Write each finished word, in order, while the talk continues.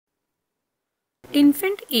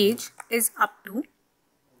infant age is up to.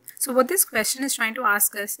 So what this question is trying to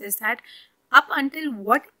ask us is that up until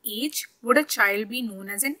what age would a child be known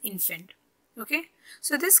as an infant? Okay,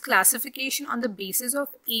 so this classification on the basis of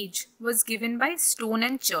age was given by Stone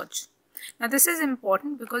and Church. Now this is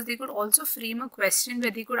important because they could also frame a question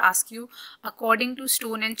where they could ask you according to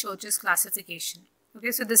Stone and Church's classification.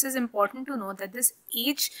 Okay, so this is important to know that this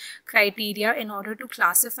age criteria in order to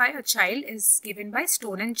classify a child is given by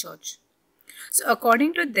Stone and Church. So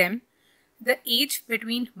according to them, the age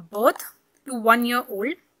between birth to 1 year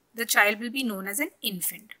old, the child will be known as an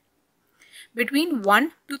infant. Between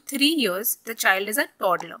 1 to 3 years, the child is a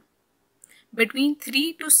toddler. Between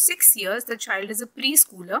 3 to 6 years, the child is a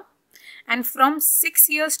preschooler. And from 6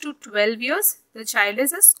 years to 12 years, the child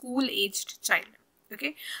is a school-aged child.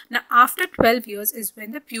 Okay. Now, after 12 years is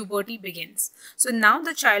when the puberty begins. So now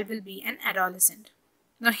the child will be an adolescent.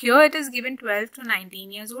 Now here it is given 12 to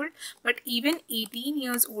 19 years old, but even 18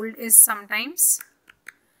 years old is sometimes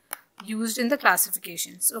used in the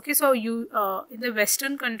classifications. Okay, so you in the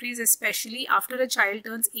Western countries, especially after a child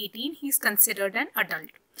turns 18, he is considered an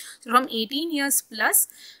adult. So from 18 years plus,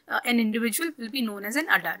 an individual will be known as an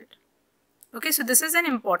adult. Okay, so this is an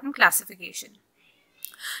important classification.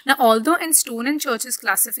 Now, although in Stone and Church's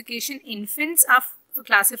classification, infants are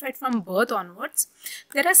classified from birth onwards,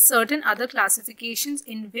 there are certain other classifications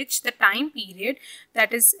in which the time period,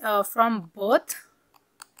 that is from birth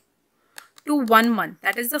to 1 month,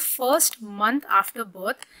 that is the first month after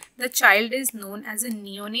birth, the child is known as a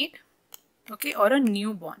neonate, okay, or a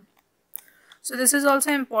newborn. So this is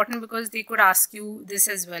also important because they could ask you this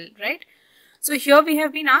as well, right? So here we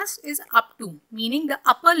have been asked is up to, meaning the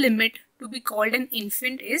upper limit to be called an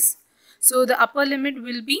infant is, so the upper limit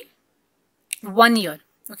will be 1 year,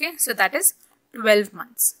 okay, so that is 12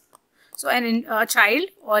 months. So a child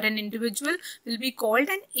or an individual will be called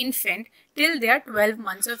an infant till they are 12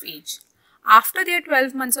 months of age. After their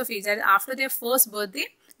 12 months of age, after their first birthday,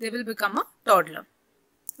 they will become a toddler.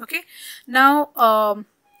 Okay, now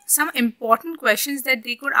some important questions that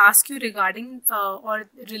they could ask you regarding or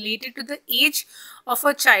related to the age of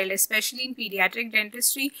a child, especially in pediatric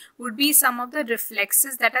dentistry, would be some of the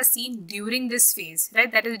reflexes that are seen during this phase,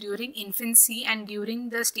 right? That is during infancy and during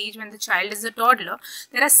the stage when the child is a toddler.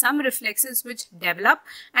 There are some reflexes which develop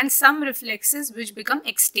and some reflexes which become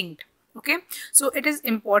extinct. Okay, so it is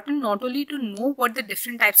important not only to know what the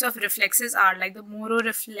different types of reflexes are, like the Moro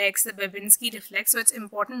reflex, the Babinski reflex. So it's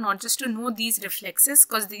important not just to know these reflexes,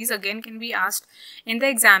 because these again can be asked in the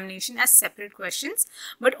examination as separate questions,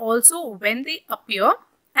 but also when they appear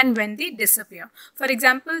and when they disappear. For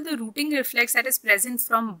example, the rooting reflex that is present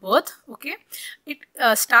from birth, okay, it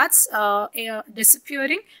starts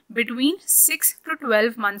disappearing between 6 to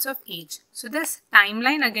 12 months of age. So this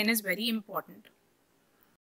timeline again is very important.